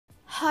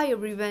Hi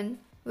everyone,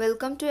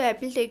 welcome to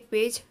Apple Tech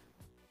page.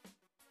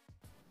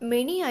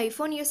 Many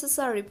iPhone users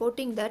are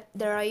reporting that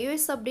their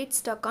iOS update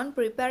stuck on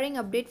preparing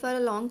update for a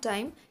long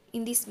time.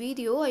 In this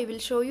video, I will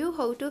show you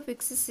how to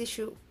fix this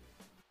issue.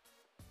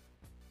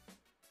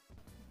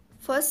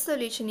 First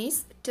solution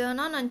is turn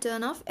on and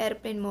turn off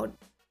airplane mode.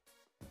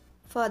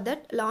 For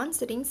that, launch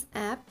Settings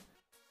app,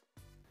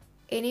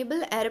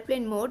 enable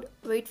airplane mode,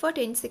 wait for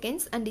 10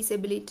 seconds and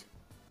disable it.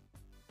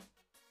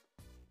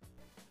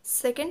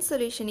 Second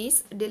solution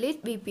is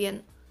delete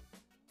VPN.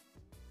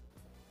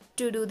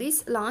 To do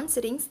this, launch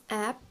Settings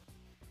app,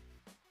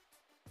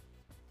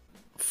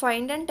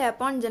 find and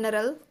tap on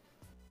General,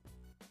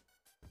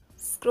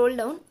 scroll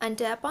down and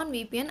tap on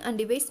VPN and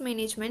Device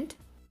Management.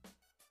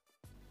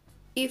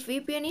 If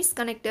VPN is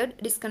connected,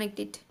 disconnect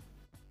it.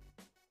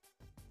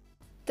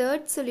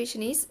 Third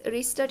solution is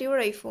restart your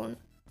iPhone.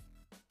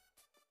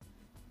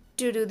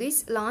 To do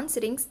this, launch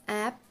Settings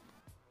app.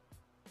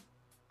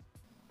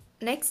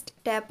 Next,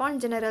 tap on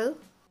General,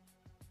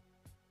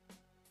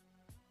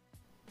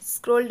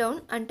 scroll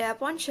down and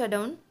tap on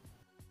Shutdown.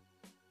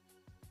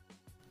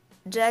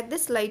 Drag the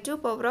slide to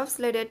power off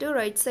slider to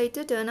right side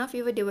to turn off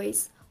your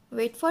device.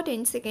 Wait for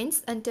 10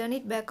 seconds and turn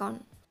it back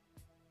on.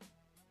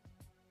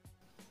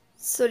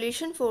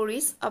 Solution 4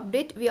 is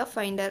update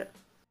VFinder.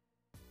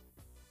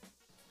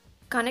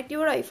 Connect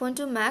your iPhone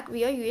to Mac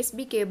via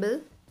USB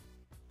cable.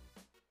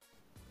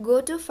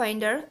 Go to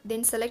Finder,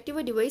 then select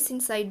your device in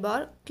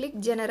sidebar, click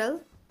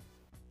General.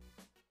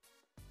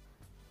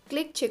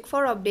 Click check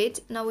for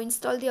update. Now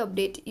install the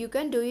update. You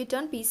can do it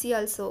on PC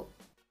also.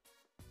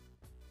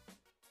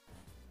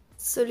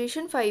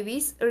 Solution 5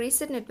 is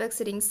reset network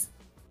settings.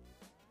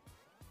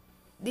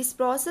 This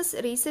process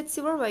resets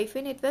your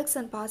Wi-Fi networks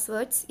and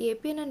passwords,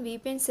 APN and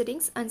VPN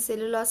settings and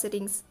cellular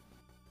settings.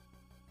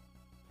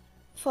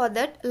 For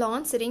that,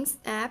 launch Settings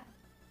app.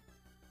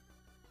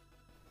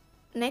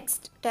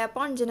 Next, tap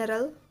on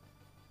General.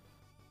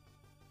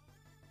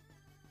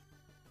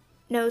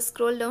 Now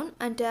scroll down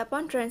and tap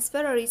on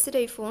Transfer or Reset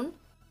iPhone.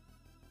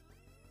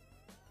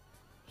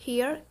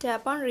 Here,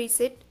 tap on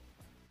Reset.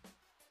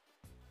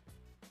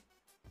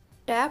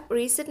 Tap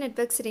Reset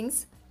Network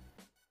Settings.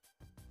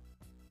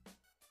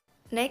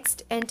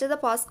 Next, enter the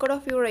passcode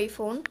of your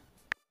iPhone.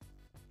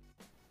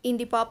 In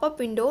the pop-up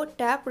window,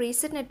 tap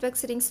Reset Network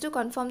Settings to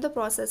confirm the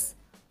process.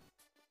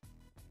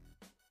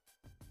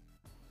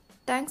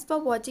 Thanks for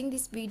watching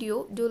this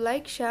video. Do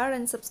like, share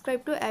and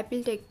subscribe to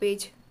Apple Tech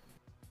page.